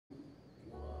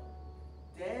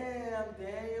I'm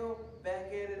Daniel, back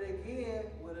at it again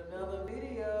with another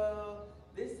video.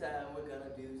 This time we're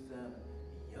gonna do some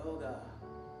yoga.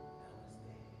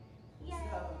 Namaste. Yay.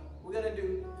 So we're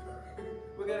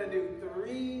gonna do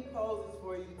 3 poses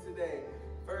for you today.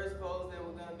 First pose that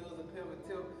we're gonna do is a pivot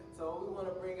tilt. So we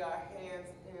want to bring our hands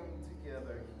in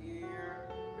together here.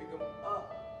 Bring them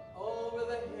up over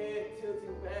the head,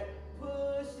 tilting back,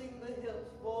 pushing the hips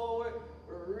forward,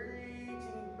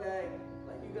 reaching back.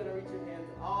 Like you're gonna reach your hands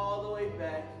all the way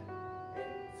back and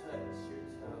touch your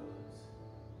toes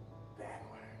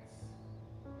backwards.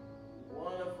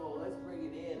 Wonderful. Let's bring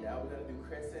it in. Now we're gonna do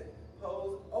crescent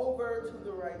pose over to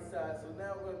the right side. So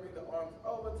now we're gonna bring the arms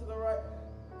over to the right,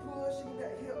 pushing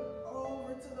that hip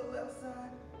over to the left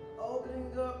side,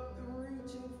 opening up,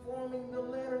 reaching, forming the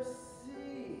letter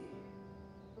C.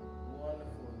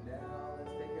 Wonderful. Now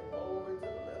let's take it over to the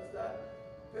left side.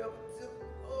 Pivot tilt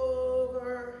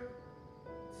over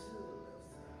to the left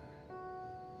side.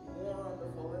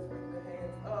 Wonderful. Let's bring the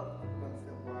hands up. We're going to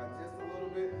step wide just a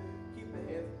little bit. Keep the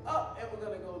hands up, and we're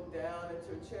going to go down into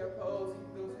a chair pose. Keep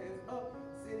those hands up,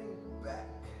 sitting back.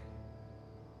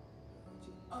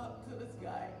 Reaching up to the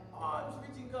sky. Arms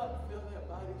reaching up. Feel that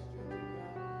body stretching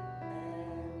out.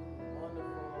 And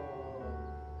wonderful.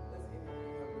 Let's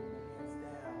inhale, bring the hands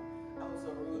down. I was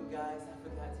so rude, guys. I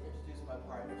forgot to introduce my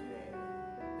partner today.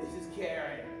 This is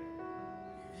Karen.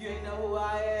 If you ain't know who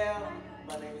I am,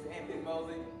 my name is Anthony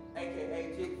Mosley, aka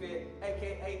JigFit,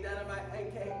 aka Dynamite,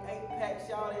 aka Pack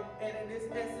Shawty, and in this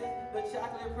essence, the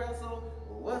chocolate pretzel.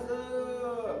 What's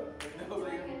up? You want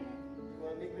a nickname?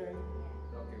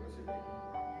 Okay, what's your name?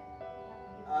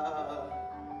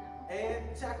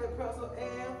 And chocolate pretzel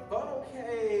and funnel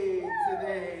cake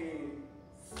today.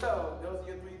 So those are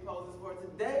your 3 poses for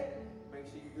today. Make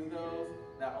sure you do those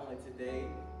not only today,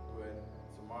 but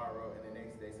tomorrow and the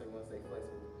next day. So you want to stay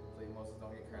flexible, so your muscles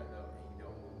don't get cramped up and you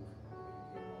don't move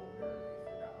when you get older.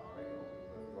 If you're not already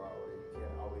older, if you are older, you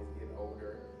can't always get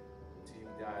older until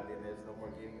you die. Then there's no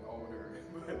more getting older.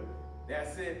 But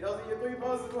that's it. Those are your 3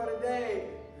 poses for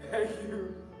today. Thank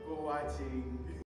you for watching.